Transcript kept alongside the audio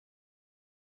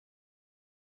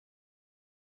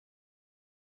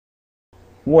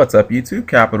What's up YouTube,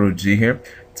 Capital G here.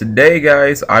 Today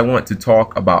guys, I want to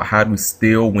talk about how to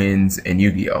steal wins in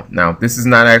Yu-Gi-Oh! Now this is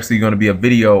not actually going to be a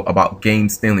video about game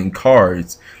stealing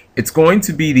cards. It's going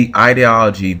to be the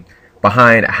ideology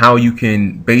behind how you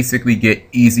can basically get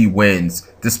easy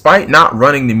wins despite not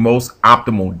running the most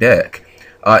optimal deck.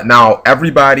 Now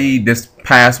everybody this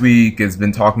past week has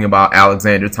been talking about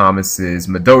Alexander Thomas's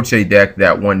MegaCapitalG deck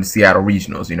that won the Seattle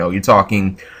Regionals. You know, you're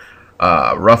talking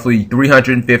roughly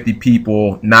 350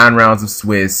 people, 9 rounds of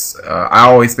Swiss. I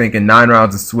always think in 9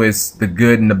 rounds of Swiss, the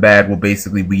good and the bad will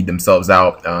basically weed themselves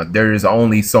out. There is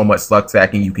only so much luck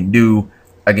stacking you can do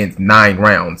against 9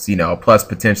 rounds, you know, plus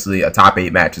potentially a top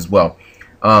 8 match as well.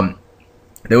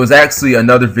 There was actually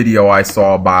another video I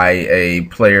saw by a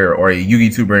player or a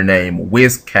YouTuber named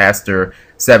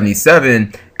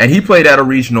WizCaster77, and he played at a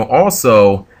regional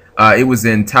also. It was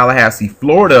in Tallahassee,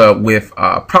 Florida with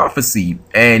Prophecy,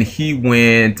 and he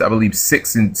went, I believe,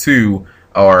 6-2,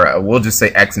 or we'll just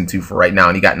say X-2 for right now,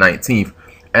 and he got 19th.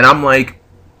 And I'm like,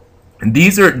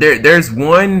 there's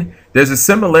a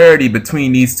similarity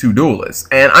between these two duelists,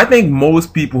 and I think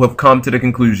most people have come to the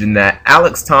conclusion that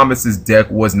Alex Thomas's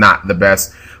deck was not the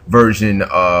best version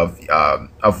of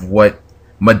what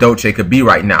MegaCapitalG could be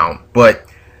right now, but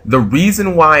the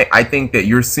reason why I think that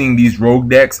you're seeing these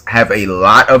rogue decks have a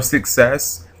lot of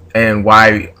success and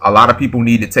why a lot of people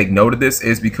need to take note of this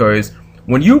is because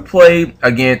when you play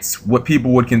against what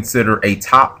people would consider a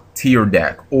top tier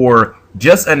deck or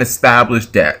just an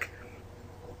established deck,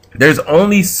 there's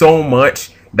only so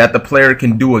much that the player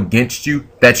can do against you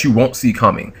that you won't see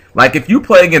coming. Like if you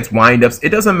play against windups, it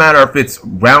doesn't matter if it's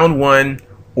round 1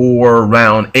 or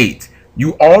round 8.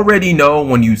 You already know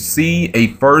when you see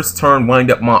a first turn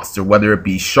wind-up monster, whether it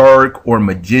be Shark or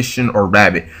Magician or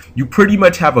Rabbit, you pretty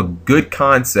much have a good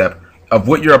concept of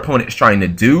what your opponent is trying to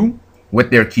do,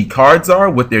 what their key cards are,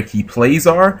 what their key plays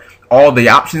are, all the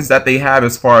options that they have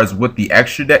as far as what the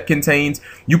extra deck contains.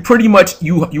 You pretty much,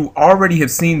 you already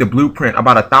have seen the blueprint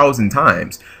about 1,000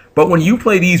 times. But when you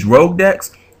play these rogue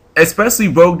decks, especially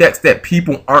rogue decks that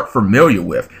people aren't familiar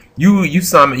with,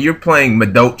 you're playing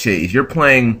MegaCapitalG, you're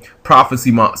playing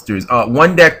Prophecy monsters.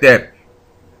 One deck that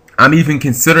I'm even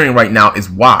considering right now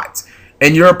is Watts,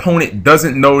 and your opponent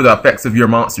doesn't know the effects of your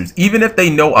monsters. Even if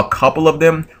they know a couple of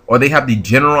them or they have the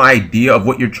general idea of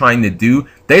what you're trying to do,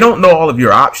 they don't know all of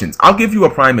your options. I'll give you a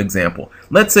prime example.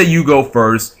 Let's say you go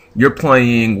first, you're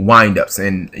playing windups,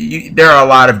 and there are a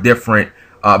lot of different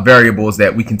variables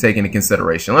that we can take into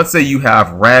consideration. Let's say you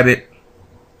have Rabbit,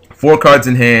 4 cards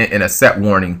in hand and a set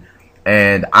warning,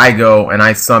 and I go and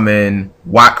I summon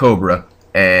White Cobra,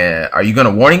 and are you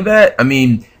gonna warning that? I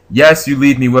mean, yes, you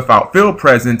leave me without field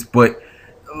presence, but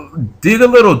dig a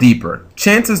little deeper.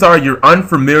 Chances are you're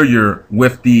unfamiliar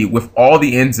with all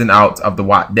the ins and outs of the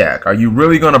Watt deck. Are you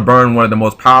really gonna burn one of the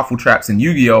most powerful traps in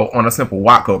Yu-Gi-Oh on a simple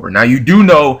White Cobra? Now you do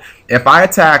know if I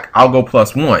attack, I'll go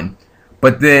 +1.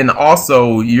 But then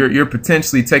also you're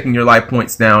potentially taking your life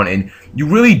points down, and you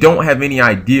really don't have any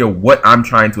idea what I'm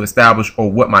trying to establish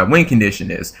or what my win condition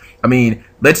is. I mean,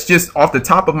 let's just off the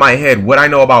top of my head, what I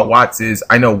know about Watts is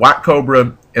I know White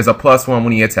Cobra is a +1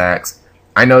 when he attacks.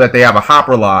 I know that they have a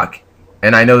Hopper Lock,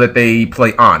 and I know that they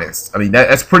play Honest. I mean,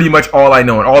 that's pretty much all I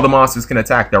know, and all the monsters can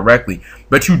attack directly.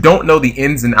 But you don't know the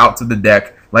ins and outs of the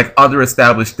deck like other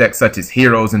established decks such as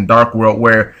Heroes and Dark World,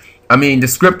 where I mean, the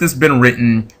script has been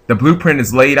written, the blueprint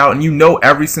is laid out, and you know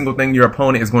every single thing your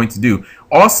opponent is going to do.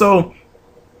 Also,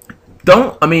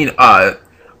 don't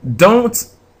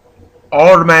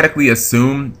automatically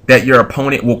assume that your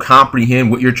opponent will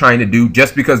comprehend what you're trying to do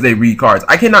just because they read cards.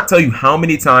 I cannot tell you how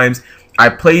many times I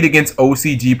played against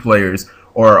OCG players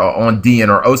or on DN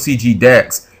or OCG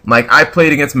decks. Like, I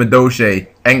played against MegaCapitalG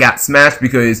and got smashed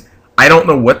because I don't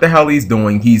know what the hell he's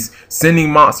doing. He's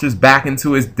sending monsters back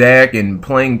into his deck and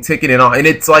playing ticket and all. And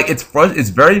it's like, it's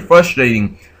very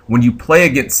frustrating when you play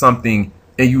against something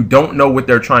and you don't know what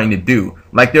they're trying to do.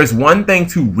 Like, there's one thing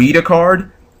to read a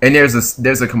card, and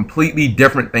there's a completely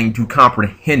different thing to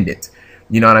comprehend it.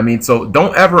 You know what I mean? So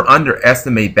don't ever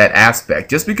underestimate that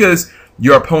aspect. Just because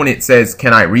your opponent says,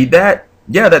 "Can I read that?"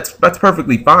 Yeah, that's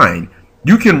perfectly fine.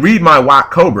 You can read my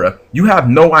White Cobra. You have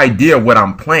no idea what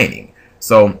I'm planning.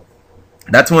 So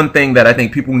that's one thing that I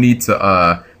think people need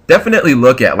to definitely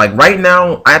look at. Like right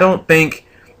now, I don't think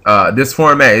this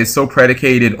format is so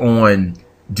predicated on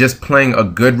just playing a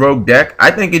good rogue deck.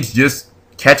 I think it's just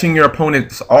catching your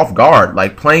opponents off guard,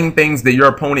 like playing things that your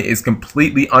opponent is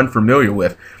completely unfamiliar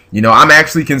with. You know, I'm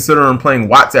actually considering playing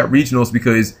Watts at regionals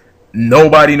because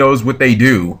nobody knows what they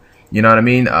do. You know what I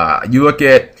mean? You look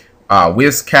at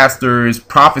Wizcaster's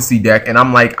Prophecy deck, and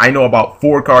I'm like, I know about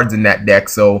 4 cards in that deck,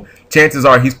 so chances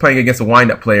are he's playing against a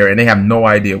wind-up player, and they have no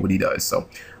idea what he does. So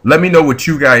let me know what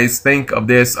you guys think of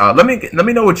this. Let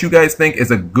me know what you guys think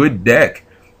is a good deck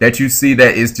that you see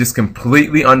that is just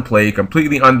completely unplayed,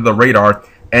 completely under the radar,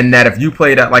 and that if you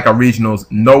played at like a regionals,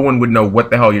 no one would know what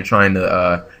the hell you're trying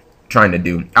to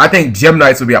do. I think Gem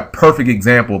Knights would be a perfect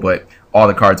example, but all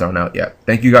the cards aren't out yet.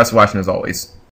 Thank you guys for watching as always.